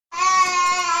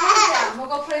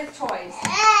go play with toys.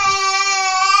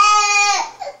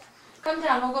 Come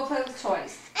down, we'll go play with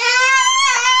toys.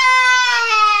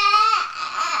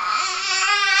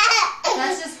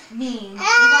 That's just mean. You gotta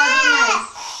be nice.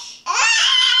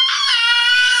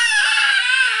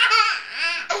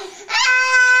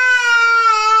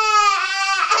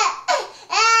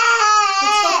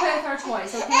 Let's go play with our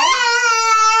toys, okay?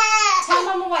 Tell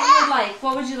Mama what you would like.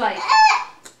 What would you like?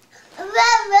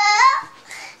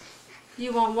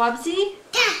 You want Wubbzy?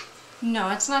 No,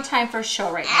 it's not time for a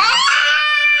show right now.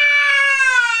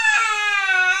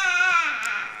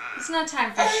 It's not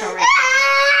time for a show right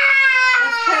now.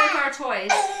 Let's play with our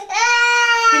toys.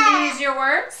 Can you use your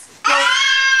words?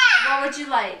 What would you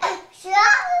like?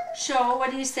 Show.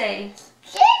 What do you say?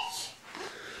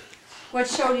 What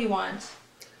show do you want?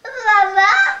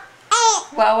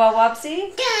 Wow,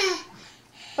 Wubbzy?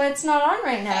 But it's not on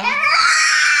right now.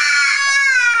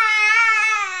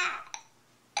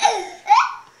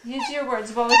 Use your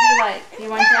words. What would you like? You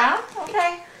want down?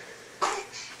 Okay.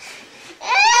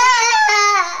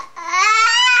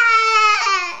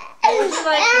 What would you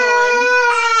like, Nolan?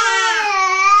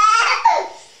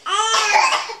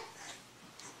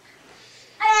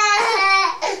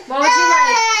 What would you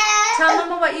like? Tell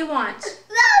Mama what you want.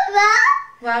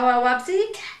 Wow, Wubbzy?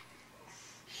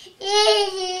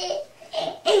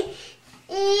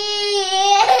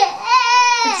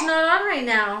 It's not on right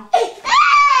now.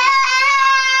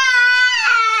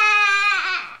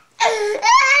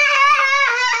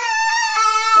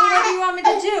 Well, what do you want me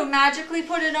to do? Magically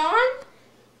put it on?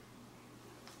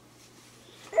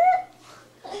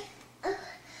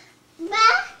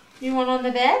 You want on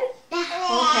the bed? Okay.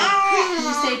 Can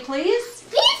you say please?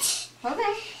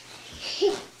 Okay.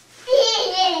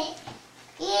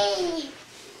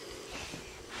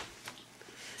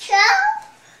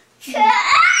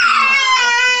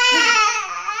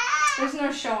 There's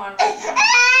no show on right now.